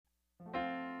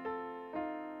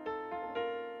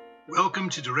Welcome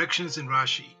to Directions in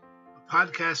Rashi, a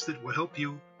podcast that will help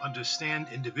you understand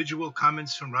individual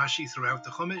comments from Rashi throughout the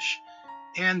Chumash,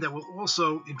 and that will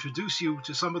also introduce you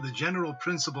to some of the general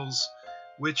principles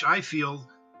which I feel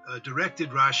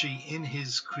directed Rashi in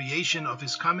his creation of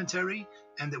his commentary,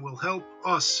 and that will help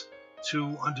us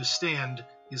to understand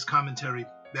his commentary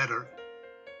better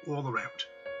all around.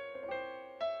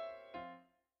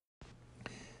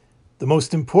 The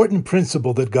most important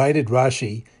principle that guided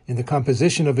Rashi in the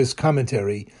composition of his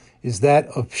commentary is that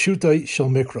of Pshutai Shel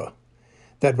Mikra,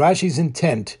 that Rashi's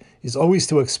intent is always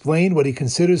to explain what he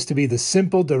considers to be the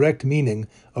simple, direct meaning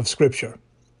of Scripture.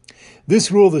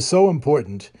 This rule is so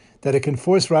important that it can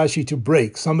force Rashi to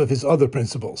break some of his other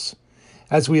principles.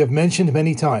 As we have mentioned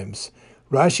many times,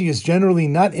 Rashi is generally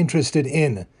not interested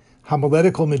in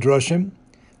homiletical midrashim,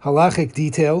 halachic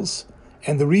details,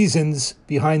 and the reasons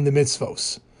behind the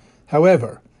mitzvos.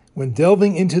 However, when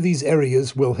delving into these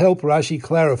areas will help Rashi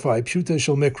clarify Pshuta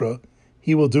Shel Mikra,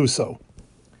 he will do so.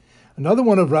 Another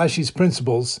one of Rashi's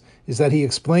principles is that he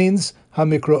explains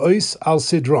HaMikra'os al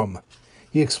Sidrom.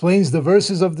 He explains the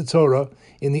verses of the Torah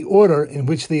in the order in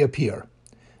which they appear.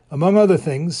 Among other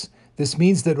things, this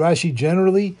means that Rashi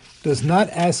generally does not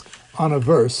ask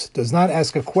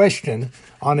a question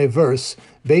on a verse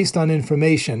based on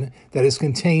information that is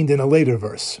contained in a later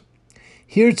verse.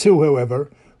 Here too, however,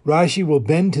 Rashi will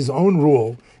bend his own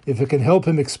rule if it can help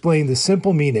him explain the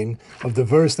simple meaning of the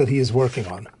verse that he is working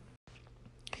on.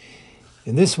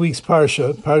 In this week's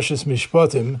Parsha, Parshas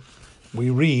Mishpatim,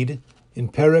 we read in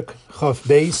Perek Chaf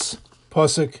Beis,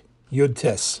 Pasuk Yud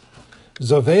Tes,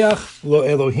 Zoveach lo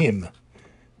Elohim,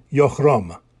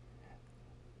 Yochram,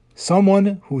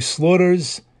 someone who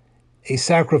slaughters a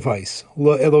sacrifice,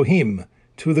 lo Elohim,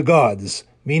 to the gods,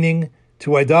 meaning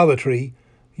to idolatry,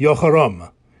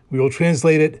 Yocharam. We will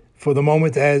translate it for the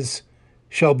moment as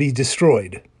shall be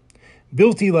destroyed.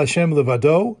 Bilti Lashem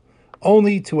levado,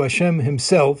 only to Hashem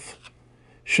himself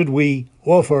should we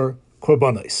offer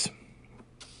korbanos.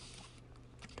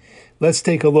 Let's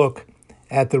take a look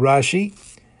at the Rashi,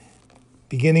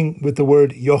 beginning with the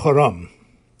word Yocharam.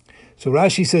 So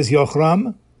Rashi says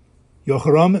Yochram.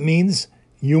 Yocharam means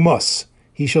you must.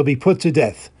 He shall be put to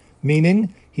death,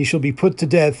 meaning he shall be put to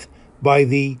death by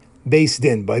the Beis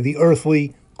Din, by the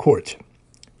earthly court.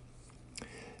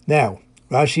 Now,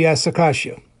 Rashi asks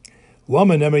Akashya,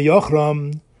 Lama nemer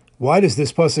Yochram, why does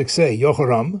this pasuk say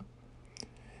Yocharam?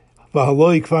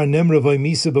 V'haloi kvar nemra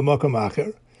v'misa b'makam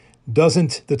acher.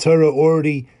 Doesn't the Torah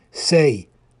already say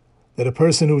that a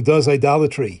person who does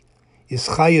idolatry is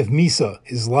chayev misa,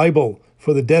 is liable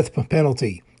for the death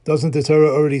penalty? Doesn't the Torah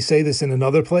already say this in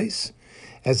another place?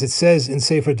 As it says in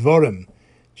Sefer Dvarim,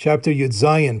 chapter Yud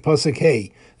Zayin, pasuk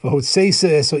Hey, you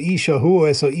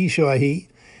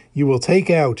will take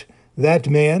out that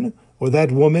man or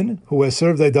that woman who has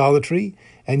served idolatry,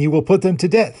 and you will put them to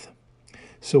death.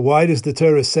 So why does the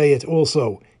Torah say it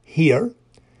also here?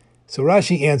 So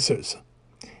Rashi answers,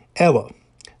 Ella,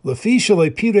 since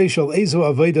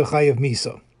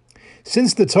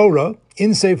the Torah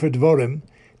in Sefer Dvarim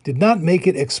did not make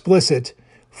it explicit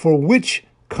for which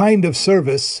kind of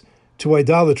service to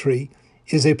idolatry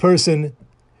is a person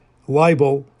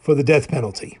liable for the death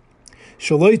penalty.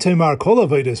 So that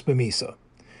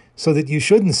you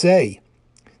shouldn't say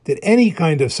that any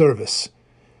kind of service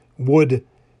would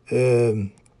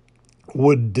put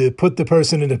the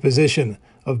person in a position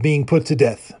of being put to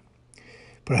death.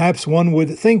 Perhaps one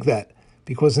would think that,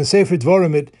 because in Sefer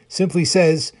Dvarim it simply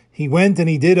says he went and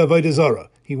he did Avodah Zarah.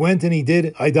 He went and he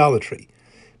did idolatry.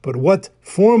 But what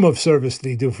form of service did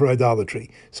he do for idolatry?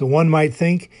 So one might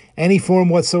think any form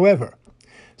whatsoever.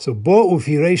 So bo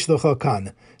ufiresh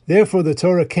l'chakan. Therefore the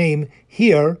Torah came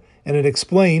here and it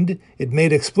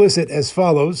made explicit as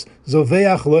follows,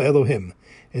 Zoveach lo Elohim.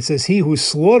 It says, he who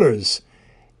slaughters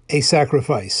a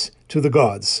sacrifice to the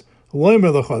gods.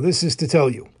 Loimer lecha, this is to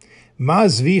tell you, ma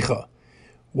zvicha,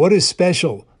 what is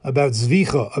special about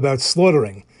zvicha, about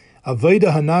slaughtering?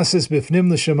 Avoda hanasis bifnim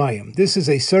l'shamayim. This is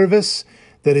a service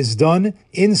that is done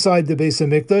inside the Beis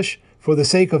HaMikdash for the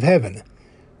sake of heaven.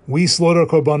 We slaughter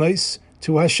korbanos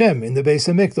to Hashem in the Beis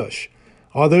HaMikdash.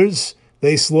 Others,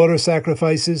 they slaughter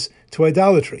sacrifices to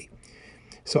idolatry.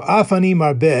 So afani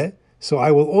marbeh, so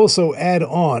I will also add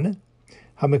on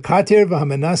hamekater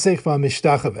v'hamenasech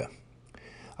v'hamishtachave.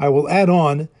 I will add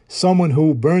on someone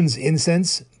who burns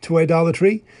incense to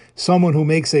idolatry, someone who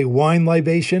makes a wine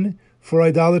libation for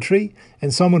idolatry,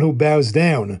 and someone who bows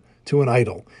down to an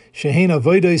idol. Shehein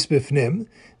avodos bifnim.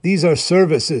 These are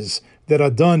services that are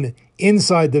done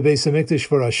inside the Beis HaMikdash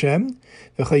for Hashem.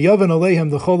 V'chayavan aleihem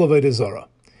d'chol avodah zarah.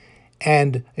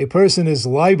 And a person is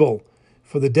liable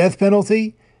for the death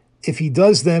penalty if he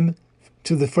does them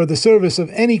for the service of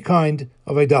any kind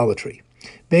of idolatry.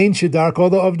 Bein shedarko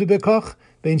la'avdu bekoch,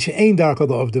 bein she'ein darko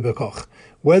la'avdu bekoch.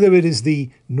 Whether it is the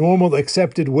normal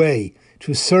accepted way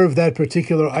to serve that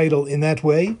particular idol in that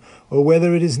way, or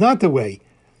whether it is not the way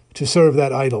to serve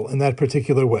that idol in that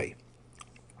particular way.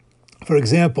 For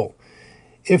example,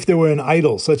 if there were an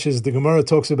idol, such as the Gemara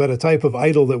talks about a type of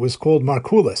idol that was called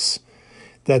markulis,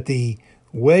 that the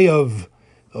way of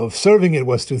serving it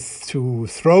was to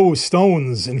throw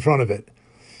stones in front of it,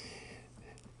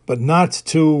 but not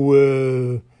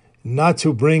to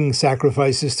bring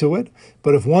sacrifices to it.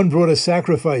 But if one brought a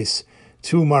sacrifice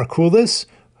to markulis,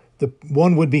 the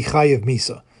one would be chayiv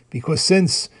misa, because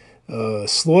since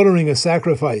slaughtering a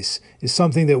sacrifice is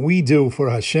something that we do for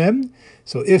Hashem,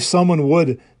 so if someone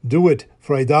would do it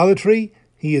for idolatry,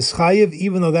 he is chayiv,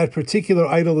 even though that particular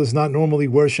idol is not normally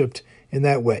worshipped in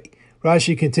that way.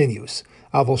 Rashi continues,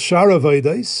 Aval shara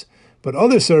vaydos, but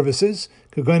other services,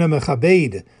 kagona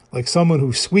mechabed, like someone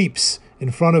who sweeps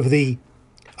in front of the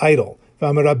idol,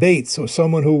 v'amerabetz, or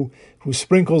someone who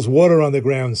sprinkles water on the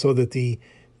ground so that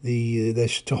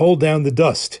to hold down the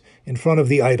dust in front of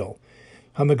the idol,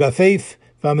 hamagafeif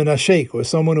v'amenashek, or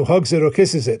someone who hugs it or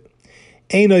kisses it,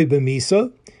 einoi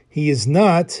b'misa, he is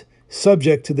not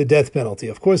subject to the death penalty.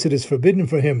 Of course, it is forbidden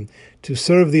for him to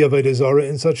serve the Avodah Zarah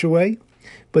in such a way,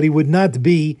 but he would not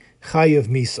be chayiv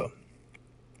misa.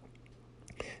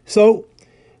 So,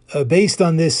 based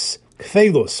on this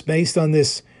kfelus, based on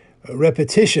this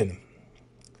repetition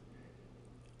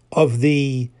of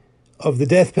the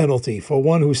death penalty for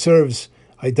one who serves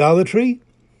idolatry,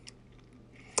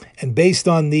 and based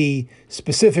on the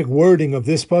specific wording of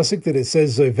this pasuk that it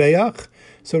says zoveach,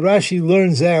 so Rashi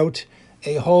learns out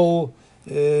a whole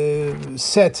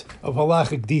set of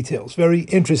halachic details, very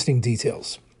interesting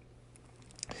details.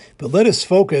 But let us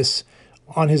focus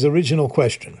on his original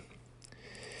question.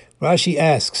 Rashi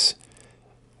asks,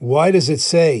 why does it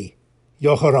say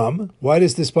Yocharam? Why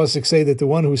does this pasuk say that the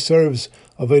one who serves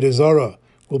Avodah Zarah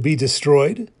will be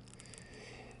destroyed?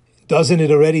 Doesn't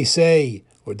it already say,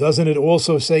 or doesn't it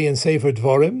also say in Sefer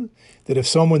Dvarim, that if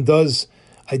someone does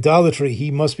idolatry, he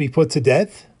must be put to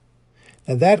death?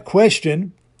 Now that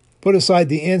question, put aside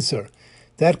the answer,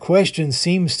 that question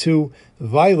seems to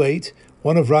violate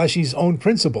one of Rashi's own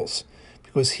principles,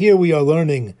 because here we are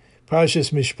learning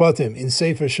Parshas Mishpatim in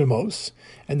Sefer Shemos,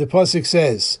 and the pasuk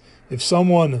says, if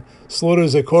someone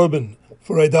slaughters a korban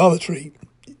for idolatry,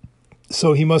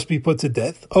 so he must be put to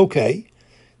death. Okay,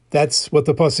 that's what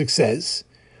the pasuk says.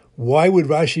 Why would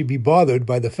Rashi be bothered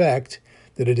by the fact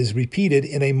that it is repeated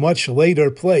in a much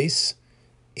later place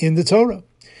in the Torah?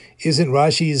 Isn't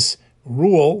Rashi's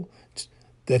rule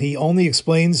that he only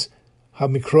explains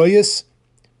Hamikroyas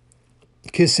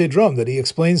Kisidram, that he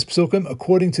explains Psukim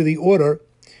according to the order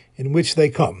in which they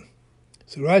come?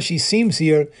 So Rashi seems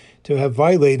here to have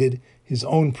violated his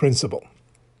own principle.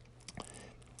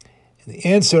 And the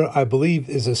answer, I believe,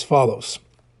 is as follows.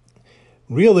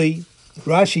 Really,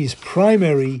 Rashi's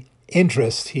primary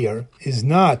interest here is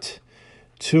not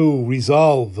to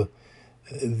resolve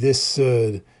this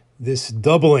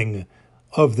doubling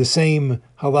of the same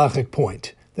halachic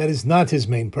point. That is not his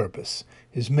main purpose.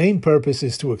 His main purpose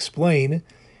is to explain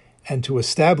and to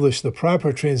establish the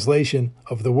proper translation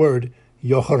of the word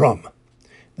Yocharam.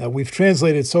 Now, we've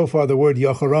translated so far the word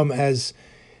Yocharam as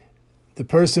the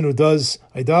person who does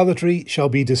idolatry shall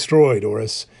be destroyed, or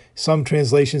as some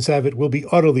translations have it, will be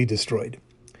utterly destroyed.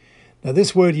 Now,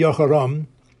 this word Yocharam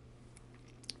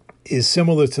is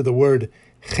similar to the word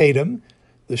Cherem,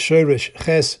 the Shorish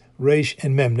Ches, Resh,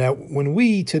 and Mem. Now, when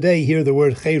we today hear the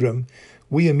word Cherem,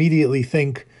 we immediately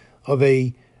think of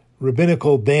a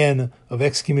rabbinical ban of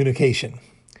excommunication.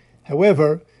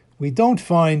 However, we don't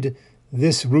find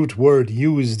this root word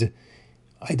used,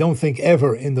 I don't think,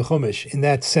 ever in the Chumash in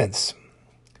that sense.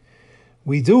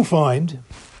 We do find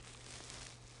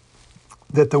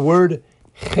that the word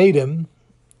Cherem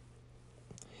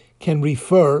can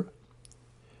refer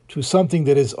to something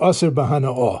that is aser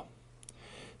b'hana'ah,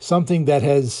 something that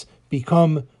has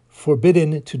become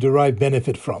forbidden to derive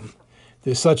benefit from.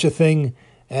 There's such a thing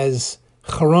as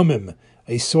charomim,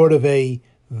 a sort of a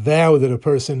vow that a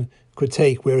person could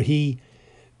take where he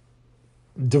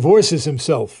divorces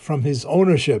himself from his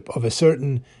ownership of a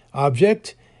certain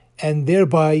object and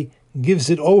thereby gives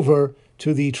it over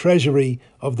to the treasury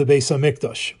of the Beis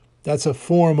HaMikdash. That's a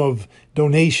form of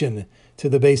donation to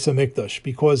the Beis HaMikdash,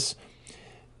 because,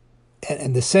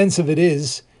 and the sense of it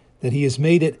is that he has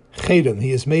made it cherem,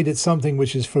 he has made it something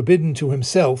which is forbidden to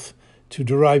himself to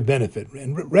derive benefit,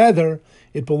 and rather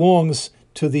it belongs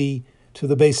to the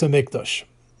Beis HaMikdash.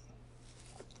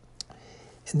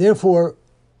 And therefore,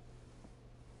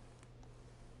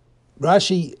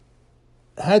 Rashi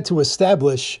had to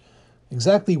establish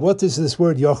exactly what does this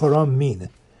word Yocharam mean.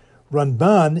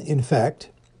 Ramban, in fact,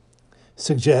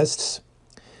 suggests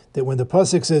that when the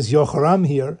pasuk says Yocharam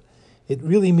here, it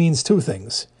really means two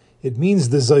things. It means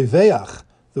the Zoveach,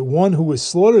 the one who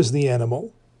slaughters the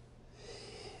animal,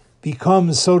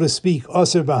 becomes, so to speak,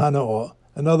 Aser Bahana'ah.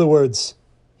 In other words,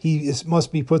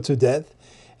 must be put to death.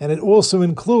 And it also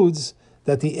includes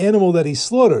that the animal that he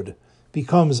slaughtered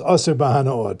becomes Aser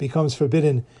Bahana'ah, becomes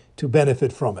forbidden to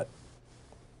benefit from it.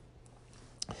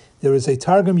 There is a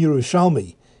Targum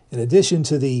Yerushalmi, in addition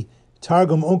to the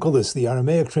Targum Onkelos, the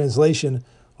Aramaic translation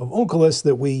of Onkelos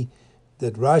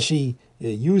that Rashi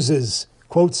uses,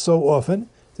 quotes so often.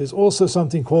 There's also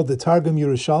something called the Targum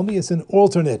Yerushalmi. It's an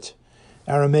alternate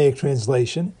Aramaic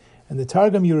translation. And the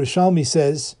Targum Yerushalmi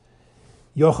says,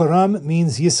 Yocharam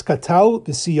means Yiskatal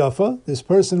b'siyafa, this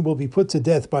person will be put to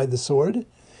death by the sword,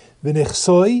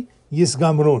 v'nechsoi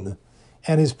yisgamrun,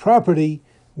 and his property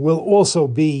will also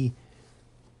be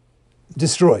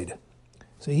destroyed.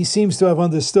 So he seems to have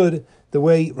understood the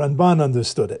way Ramban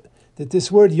understood it, that this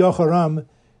word Yocharam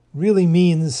really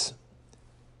means,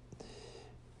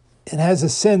 it has a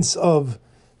sense of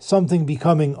something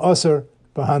becoming Aser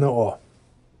Bahana'ah.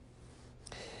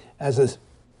 As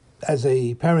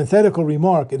a parenthetical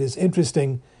remark, it is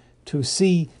interesting to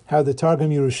see how the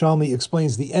Targum Yerushalmi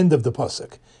explains the end of the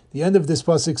pasuk. The end of this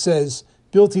pasuk says,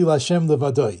 Bilti Lashem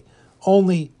levadoi,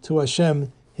 only to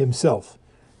Hashem himself.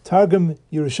 Targum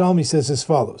Yerushalmi says as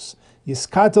follows,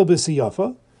 Yiskatel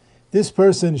b'siyafa, this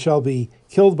person shall be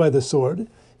killed by the sword,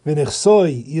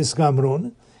 v'nechsoi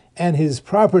yisgamrun, and his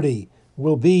property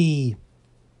will be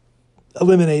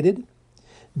eliminated,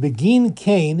 begin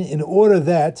Cain, in order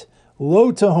that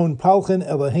lo tahon palchen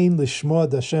elahein lishma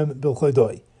dashem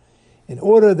bilchodoi, in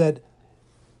order that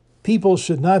people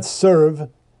should not serve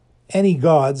any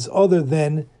gods other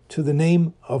than to the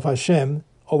name of Hashem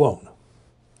alone.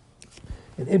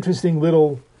 An interesting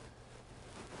in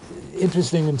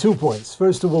 2 points.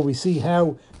 First of all, we see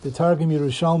how the Targum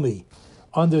Yerushalmi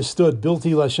understood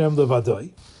Bilti Lashem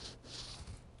levadoi,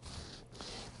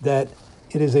 that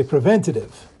it is a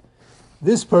preventative.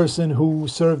 This person who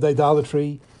served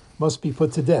idolatry must be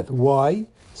put to death. Why?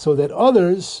 So that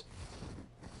others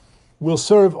will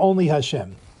serve only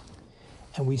Hashem.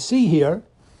 And we see here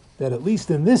that at least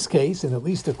in this case, and at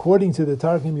least according to the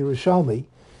Targum Yerushalmi,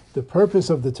 the purpose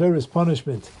of the Torah's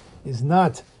punishment is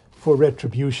not for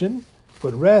retribution,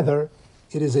 but rather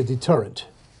it is a deterrent.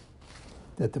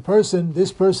 That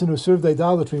this person who served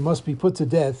idolatry must be put to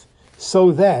death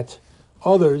so that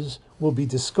others will be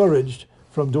discouraged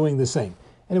from doing the same.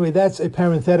 Anyway, that's a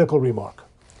parenthetical remark.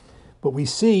 But we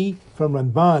see from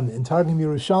Ramban and Targum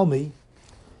Yerushalmi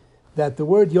that the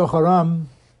word Yocharam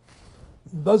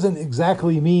doesn't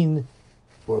exactly mean,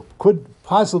 or could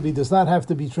possibly does not have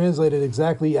to be translated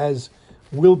exactly as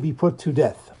will be put to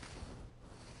death.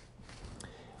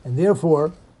 And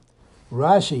therefore,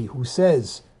 Rashi, who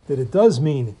says that it does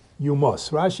mean you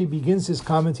must, Rashi begins his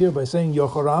comment here by saying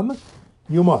Yocharam,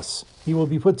 you must, he will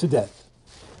be put to death.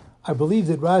 I believe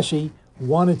that Rashi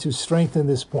wanted to strengthen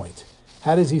this point.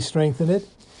 How does he strengthen it?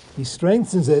 He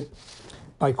strengthens it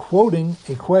by quoting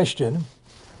a question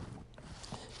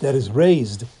that is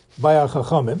raised by our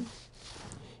Chachamim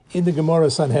in the Gemara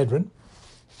Sanhedrin,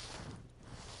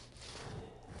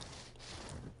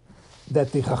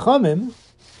 that the Chachamim,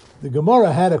 the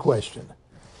Gemara had a question,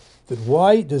 that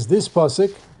why does this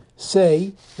pasuk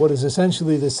say what is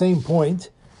essentially the same point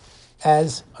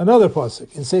as another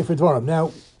pasuk in Sefer Dvarim?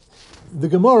 Now, the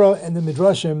Gemara and the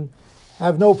Midrashim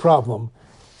have no problem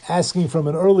asking from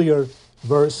an earlier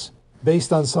verse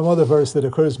based on some other verse that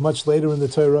occurs much later in the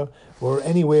Torah or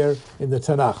anywhere in the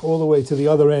Tanakh, all the way to the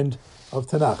other end of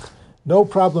Tanakh. No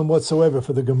problem whatsoever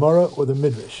for the Gemara or the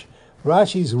Midrash.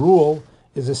 Rashi's rule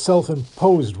is a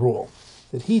self-imposed rule,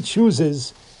 that he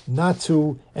chooses not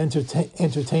to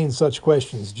entertain such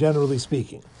questions, generally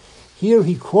speaking. Here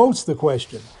he quotes the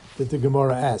question that the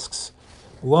Gemara asks,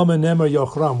 Lama Nemer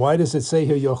Yochram, why does it say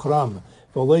here Yochram?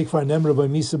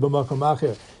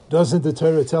 Doesn't the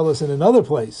Torah tell us in another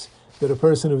place that a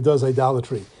person who does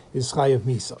idolatry is chayav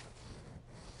misa?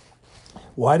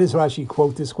 Why does Rashi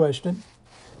quote this question?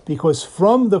 Because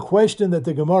from the question that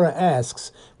the Gemara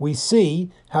asks, we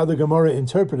see how the Gemara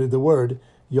interpreted the word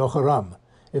Yocharam.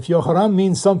 If Yocharam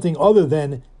means something other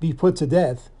than be put to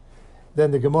death,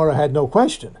 then the Gemara had no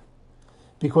question.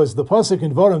 Because the pasuk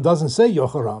in Dvarim doesn't say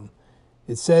Yocharam.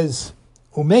 It says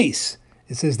Umeis.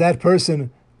 It says that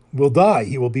person will die.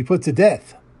 He will be put to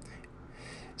death.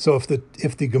 So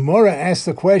if the Gemara asks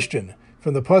the question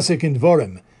from the pasuk in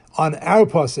Dvarim on our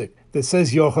pasuk that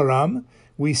says Yocharam,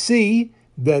 we see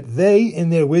that they, in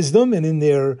their wisdom and in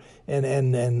their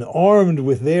and armed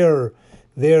with their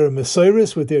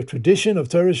Mesiris, with their tradition of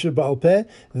Torah Shebaal Peh,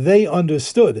 they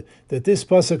understood that this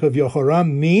pasuk of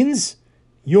Yehoram means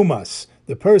Yumas,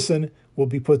 the person will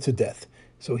be put to death.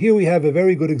 So here we have a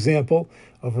very good example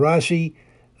of Rashi,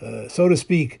 so to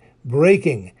speak,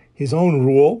 breaking his own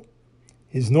rule.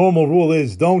 His normal rule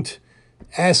is don't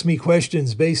ask me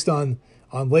questions based on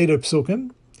later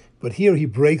psukim, but here he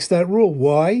breaks that rule.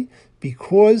 Why?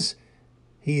 Because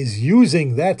he is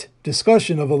using that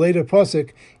discussion of a later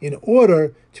pasuk in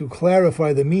order to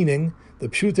clarify the meaning, the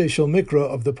pshutei shel mikra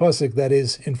of the pasuk that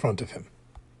is in front of him.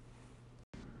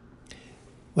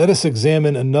 Let us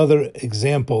examine another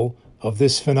example of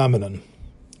this phenomenon.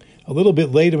 A little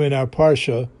bit later in our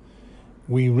parsha,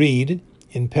 we read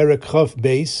in Perek Chaf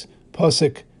Beis,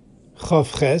 pasuk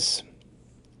Chaf Ches,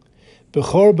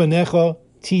 Bechor banecha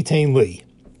titein li.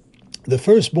 The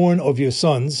firstborn of your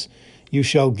sons you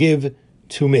shall give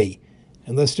to me.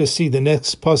 And let's just see the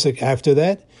next pasuk after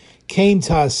that. Kain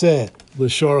ta'aseh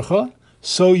l'shorcha,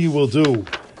 so you will do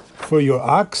for your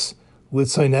ox,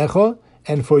 l'tzainecha,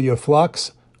 and for your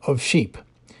flocks of sheep.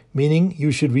 Meaning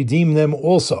you should redeem them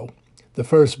also, the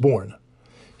firstborn.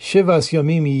 Shivas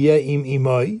yamim yeh im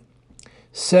imai,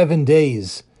 7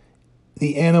 days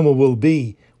the animal will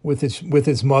be with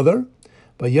its mother.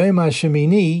 B'yom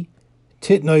hashemini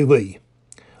titnoi li.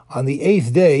 On the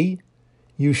 8th day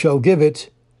you shall give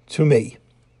it to me.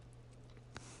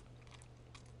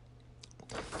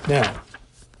 Now,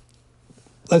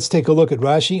 let's take a look at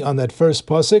Rashi on that first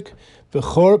pasuk.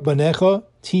 Bechor banecha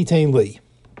titein li.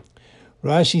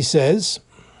 Rashi says,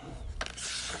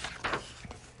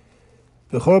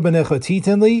 Bechor banecha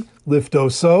titein li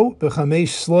lifdoso b'chamesh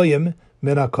sloyim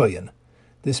min hakoyin.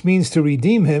 This means to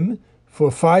redeem him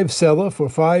for 5 selah, for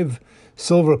 5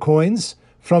 silver coins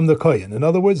from the koyin. In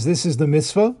other words, this is the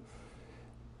mitzvah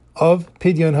of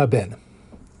Pidyon Haben.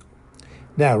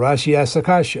 Now, Rashi asks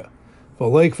Akasha,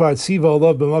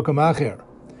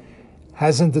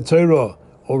 hasn't the Torah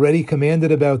already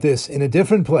commanded about this in a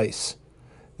different place,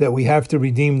 that we have to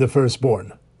redeem the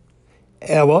firstborn?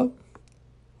 Ella,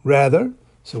 rather.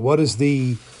 So what is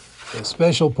the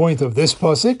special point of this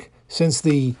pasuk, since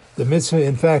the mitzvah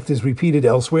in fact is repeated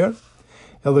elsewhere?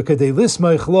 The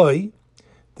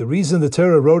reason the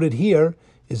Torah wrote it here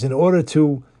is in order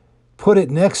to put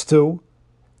it next to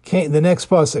the next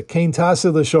pasuk, Kain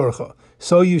ta'aseh l'shorcha,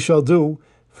 so you shall do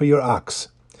for your ox.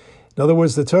 In other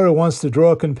words, the Torah wants to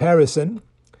draw a comparison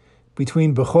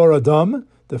between Bechor Adam,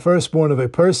 the firstborn of a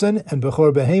person, and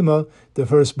Bechor Behema, the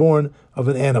firstborn of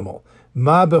an animal.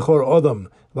 Ma Bechor Adam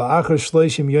la'achar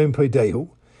shleishim yom peidehu.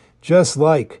 Just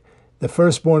like the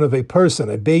firstborn of a person,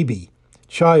 a baby,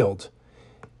 child,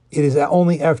 it is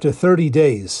only after 30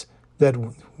 days that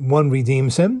one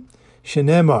redeems him.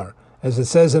 Shenemar, as it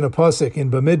says in a pasuk in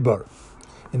Bamidbar,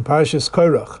 in Parshas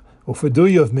Korach,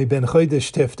 Ufeduyov me ben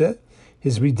chodesh tifte,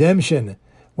 his redemption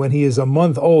when he is a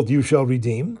month old you shall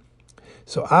redeem.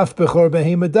 So af bechor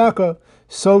behema daka,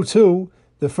 so too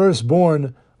the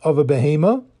firstborn of a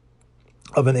behema,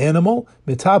 of an animal,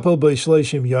 mitapel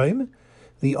b'shleishim yom,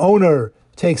 the owner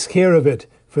takes care of it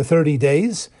for 30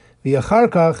 days,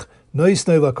 v'yacharkach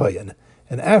noisnei lakoyen,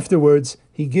 and afterwards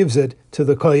he gives it to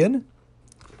the kohen.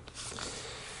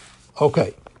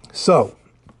 Okay, so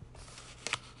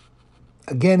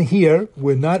again here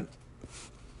we're not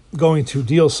going to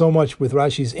deal so much with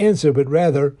Rashi's answer, but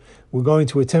rather we're going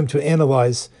to attempt to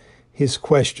analyze his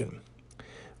question.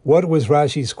 What was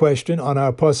Rashi's question on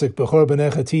our pasuk Bechor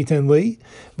banecha titen li?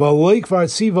 V'aloi kvar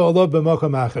tziva olav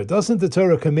b'makom acher. Doesn't the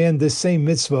Torah command this same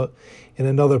mitzvah in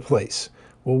another place?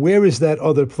 Well, where is that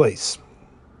other place?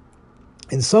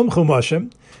 In some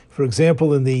chumashim, for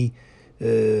example, in the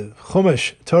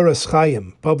Chumash Toras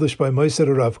Chaim, published by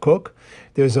Moser Rav Kook,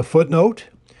 there's a footnote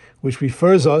which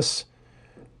refers us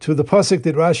to the pasuk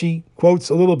that Rashi quotes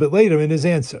a little bit later in his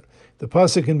answer. The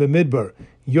pasuk in Bamidbar,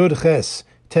 Yod Ches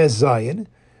Tes Zayin,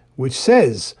 which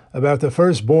says about the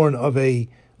firstborn of a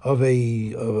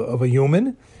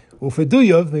human,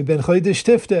 Ufeduyav mi ben chodesh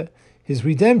tifte, his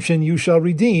redemption you shall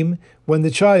redeem when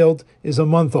the child is a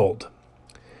month old.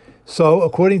 So,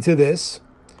 according to this,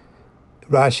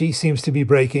 Rashi seems to be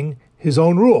breaking his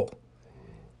own rule.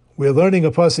 We're learning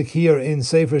a pasuk here in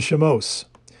Sefer Shemos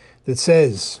that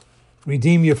says,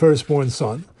 redeem your firstborn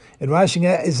son. And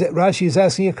Rashi is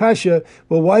asking Akasha,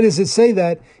 well, why does it say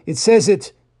that? It says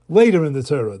it later in the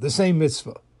Torah, the same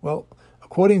mitzvah. Well,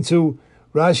 according to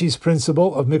Rashi's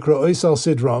principle of Mikra Oisal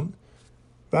Sidram,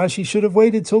 Rashi should have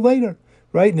waited till later.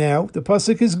 Right now, the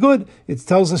pasuk is good. It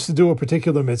tells us to do a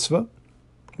particular mitzvah.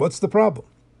 What's the problem?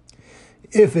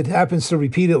 If it happens to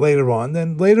repeat it later on,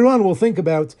 then later on we'll think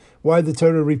about why the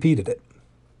Torah repeated it.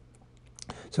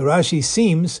 So Rashi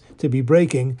seems to be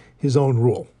breaking his own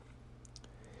rule.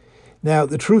 Now,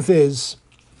 the truth is,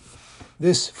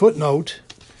 this footnote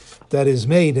that is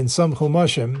made in some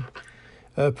Chumashim,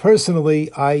 personally,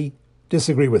 I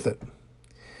disagree with it.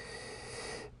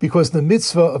 Because the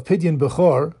mitzvah of Pidyon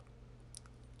Bechor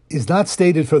is not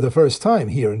stated for the first time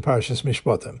here in Parshas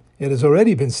Mishpatim. It has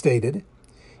already been stated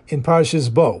in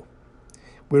Parshas Bo,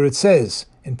 where it says,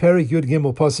 in Perik Yud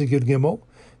Gimel, Pasuk Yud Gimel,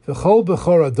 V'chol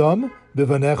Bechor Adam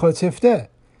B'vanecha Tifteh.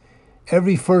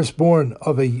 Every firstborn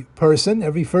of a person,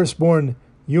 every firstborn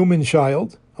human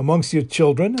child, amongst your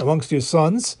children, amongst your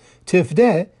sons,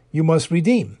 Tifdeh, you must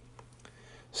redeem.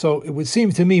 So it would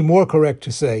seem to me more correct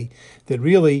to say that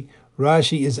really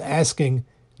Rashi is asking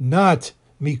not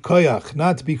mikoyach,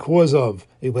 not because of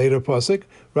a later pasuk.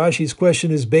 Rashi's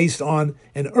question is based on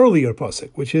an earlier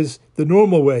pasuk, which is the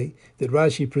normal way that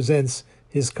Rashi presents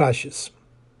his kashas.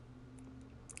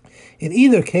 In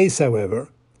either case, however,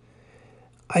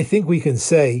 I think we can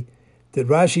say that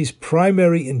Rashi's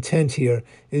primary intent here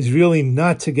is really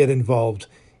not to get involved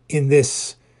in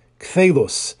this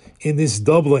kfelus, in this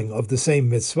doubling of the same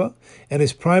mitzvah, and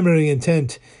his primary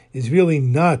intent is really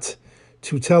not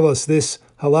to tell us this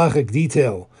halachic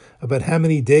detail about how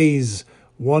many days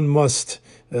one must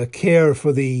care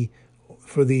for the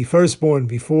firstborn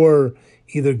before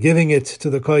either giving it to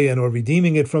the kohen or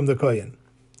redeeming it from the kohen.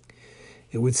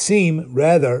 It would seem,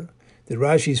 rather, that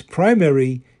Rashi's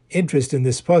primary interest in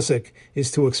this pasuk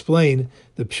is to explain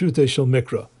the pshuta shel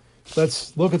mikra.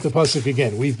 Let's look at the pasuk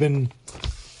again. We've been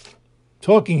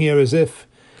talking here as if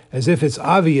it's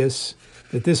obvious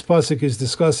that this pasuk is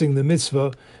discussing the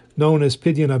mitzvah known as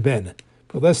Pidyon Haben.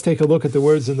 But let's take a look at the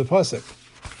words in the pasuk.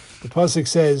 The pasuk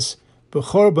says,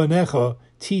 "Bechor banecha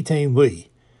titein li,"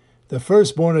 the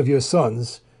firstborn of your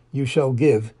sons you shall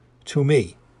give to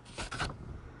me.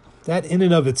 That in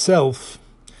and of itself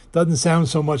doesn't sound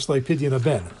so much like Pidyon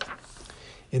Haben.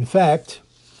 In fact,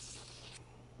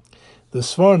 the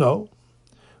Sforno,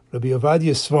 Rabbi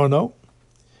Ovadia Sforno,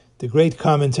 the great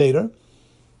commentator,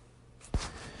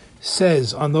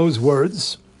 says on those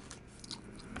words,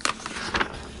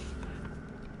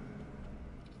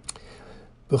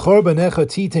 B'chor banecha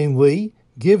titein li,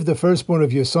 give the firstborn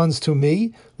of your sons to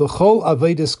me, l'chol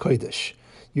avedas kodesh.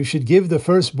 You should give the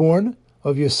firstborn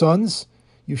of your sons,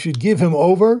 you should give him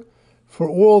over for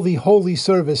all the holy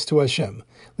service to Hashem.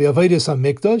 Le'avedas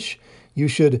HaMikdash, you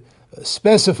should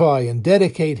specify and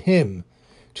dedicate him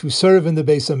to serve in the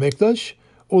Beis HaMikdash,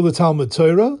 or the Talmud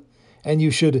Torah, and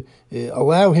you should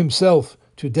allow himself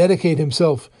to dedicate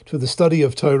himself to the study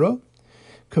of Torah.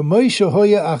 K'may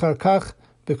shehoya achar kach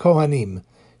b'kohanim,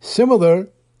 similar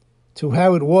to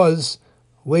how it was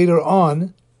later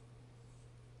on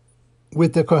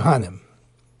with the Kohanim.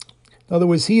 In other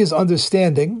words, he is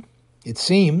understanding, it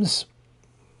seems,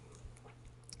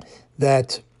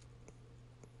 that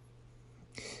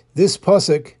this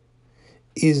pasuk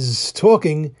is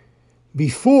talking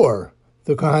before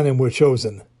the Kohanim were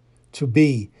chosen to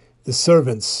be the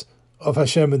servants of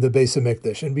Hashem in the Beis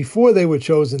HaMikdash, and before they were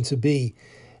chosen to be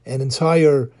an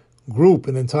entire group,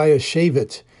 an entire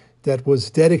shevet that was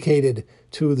dedicated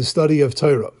to the study of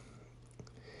Torah.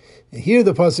 And here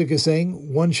the pasuk is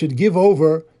saying one should give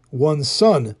over one's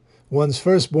son, one's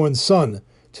firstborn son,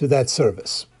 to that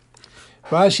service.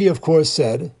 Rashi, of course,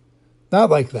 said, not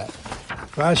like that.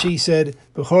 Rashi said,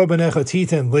 B'chor banecha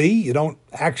titein li, you don't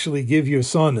actually give your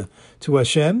son to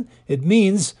Hashem. It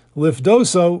means,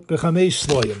 lifdoso b'chamesh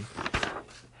sloyim.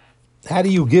 How do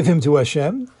you give him to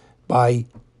Hashem? By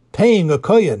paying a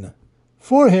kohen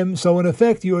for him, so in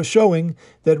effect you are showing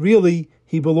that really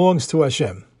he belongs to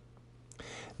Hashem.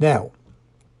 Now,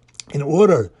 in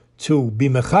order to be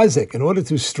mechazik, in order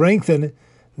to strengthen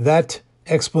that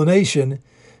explanation,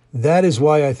 that is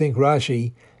why I think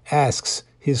Rashi asks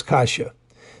his kasha,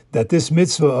 that this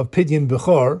mitzvah of Pidyon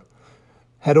Bechor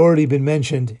had already been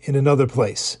mentioned in another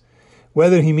place.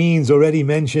 Whether he means already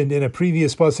mentioned in a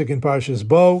previous pasuk in Parshas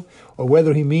Bo, or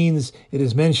whether he means it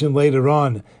is mentioned later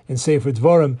on in Sefer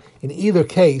Dvarim, in either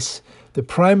case, the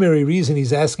primary reason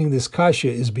he's asking this kasha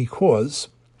is because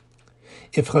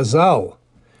if Chazal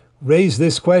raise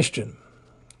this question,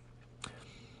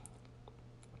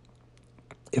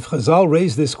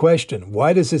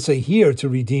 why does it say here to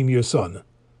redeem your son?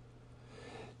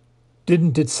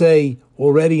 Didn't it say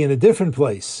already in a different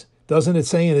place? Doesn't it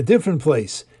say in a different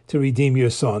place to redeem your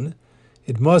son?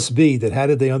 It must be that, how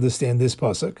did they understand this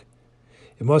pasuk?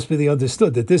 It must be they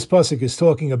understood that this pasuk is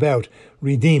talking about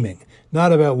redeeming,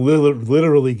 not about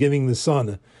literally giving the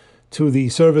son to the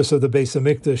service of the Beis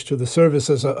HaMikdash, to the service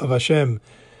of Hashem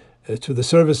to the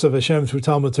service of Hashem through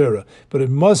Talmud Torah. But it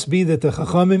must be that the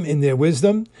Chachamim, in their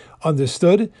wisdom,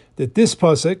 understood that this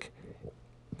pasuk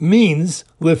means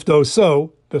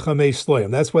liftoso b'chamesh shloim.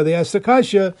 That's why they asked the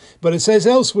kasha, but it says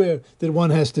elsewhere that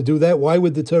one has to do that. Why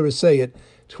would the Torah say it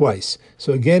twice?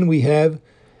 So again, we have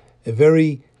a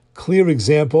very clear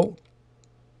example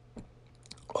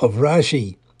of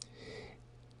Rashi.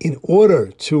 In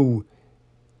order to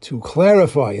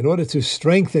clarify, in order to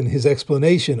strengthen his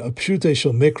explanation of Pshutei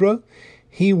Shel Mikra,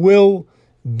 he will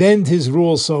bend his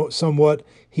rules somewhat.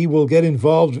 He will get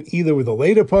involved either with a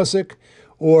later pasuk,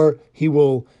 or he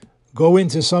will go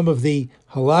into some of the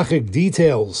halachic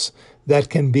details that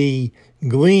can be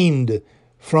gleaned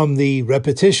from the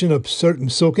repetition of certain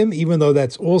psukim, even though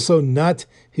that's also not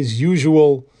his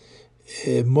usual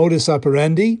modus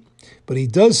operandi. But he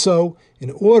does so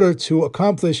in order to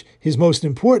accomplish his most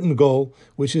important goal,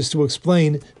 which is to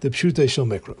explain the Pshutei Shel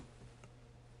Mikra.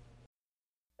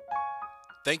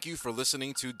 Thank you for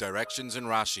listening to Directions in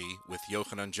Rashi with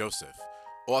Yochanan Joseph,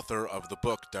 author of the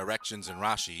book Directions in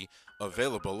Rashi,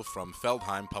 available from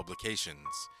Feldheim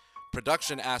Publications.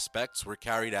 Production aspects were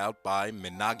carried out by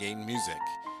Menagain Music.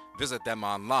 Visit them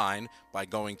online by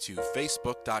going to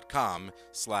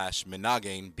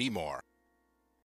facebook.com/MenagainBmore.